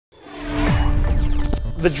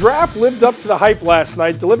The draft lived up to the hype last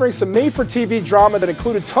night, delivering some made-for-TV drama that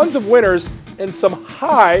included tons of winners and some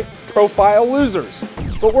high-profile losers.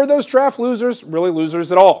 But were those draft losers really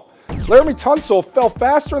losers at all? Laremy Tunsil fell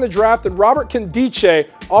faster in the draft than Robert Nkemdiche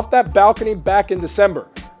off that balcony back in December.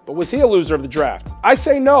 But was he a loser of the draft? I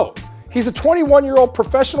say no. He's a 21-year-old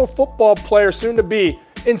professional football player soon to be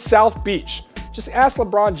in South Beach. Just ask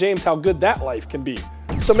LeBron James how good that life can be.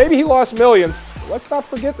 So maybe he lost millions, but let's not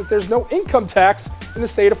forget that there's no income tax in the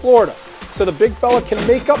state of Florida. So the big fella can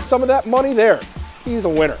make up some of that money there. He's a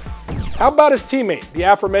winner. How about his teammate, the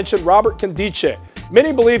aforementioned Robert Nkemdiche?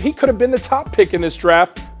 Many believe he could have been the top pick in this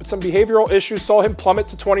draft, but some behavioral issues saw him plummet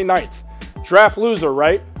to 29th. Draft loser,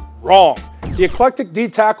 right? Wrong. The eclectic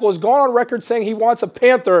D-tackle has gone on record saying he wants a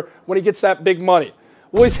Panther when he gets that big money.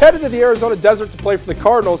 Well, he's headed to the Arizona desert to play for the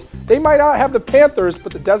Cardinals. They might not have the Panthers,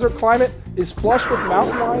 but the desert climate is flush with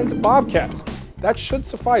mountain lions and bobcats. That should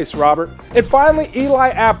suffice, Robert. And finally, Eli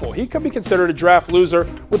Apple. He could be considered a draft loser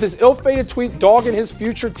with his ill-fated tweet dogging his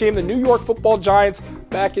future team, the New York Football Giants,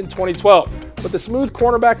 back in 2012. But the smooth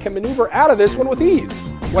cornerback can maneuver out of this one with ease.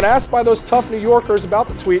 When asked by those tough New Yorkers about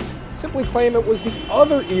the tweet, simply claim it was the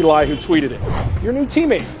other Eli who tweeted it. Your new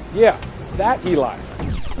teammate. Yeah, that Eli.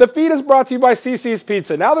 The feed is brought to you by Cici's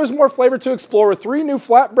Pizza. Now there's more flavor to explore with 3 new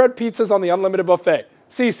flatbread pizzas on the unlimited buffet.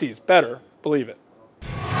 Cici's, better, believe it.